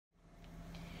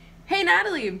Hey,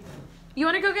 Natalie, you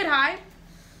want to go get high?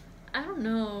 I don't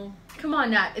know. Come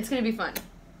on, Nat. It's going to be fun.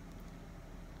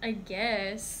 I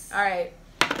guess. All right.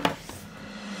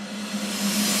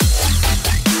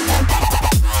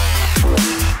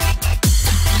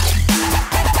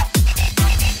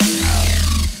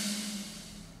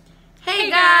 Hey,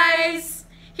 guys!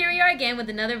 Here we are again with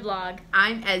another vlog.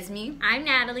 I'm Esme, I'm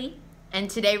Natalie.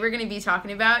 and today we're going to be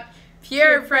talking about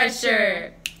peer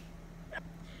pressure.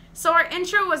 So our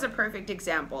intro was a perfect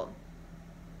example.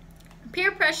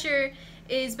 Peer pressure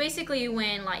is basically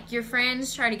when like your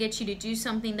friends try to get you to do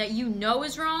something that you know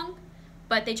is wrong,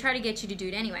 but they try to get you to do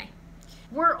it anyway.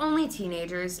 We're only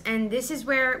teenagers, and this is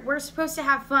where we're supposed to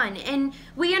have fun, and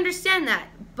we understand that,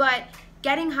 but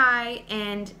getting high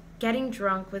and getting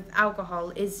drunk with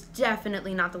alcohol is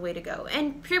definitely not the way to go.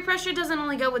 And peer pressure doesn't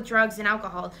only go with drugs and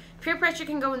alcohol. Peer pressure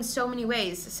can go in so many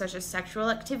ways, such as sexual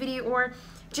activity or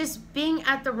just being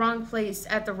at the wrong place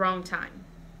at the wrong time.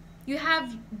 You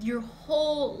have your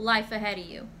whole life ahead of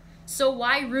you. So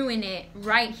why ruin it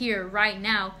right here, right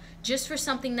now, just for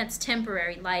something that's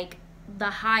temporary, like the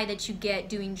high that you get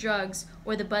doing drugs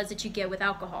or the buzz that you get with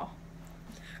alcohol?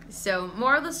 So,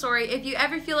 moral of the story, if you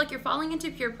ever feel like you're falling into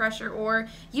peer pressure or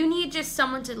you need just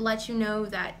someone to let you know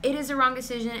that it is a wrong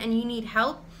decision and you need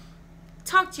help,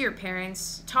 talk to your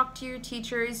parents, talk to your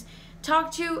teachers,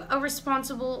 talk to a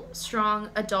responsible, strong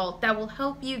adult that will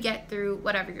help you get through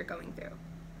whatever you're going through.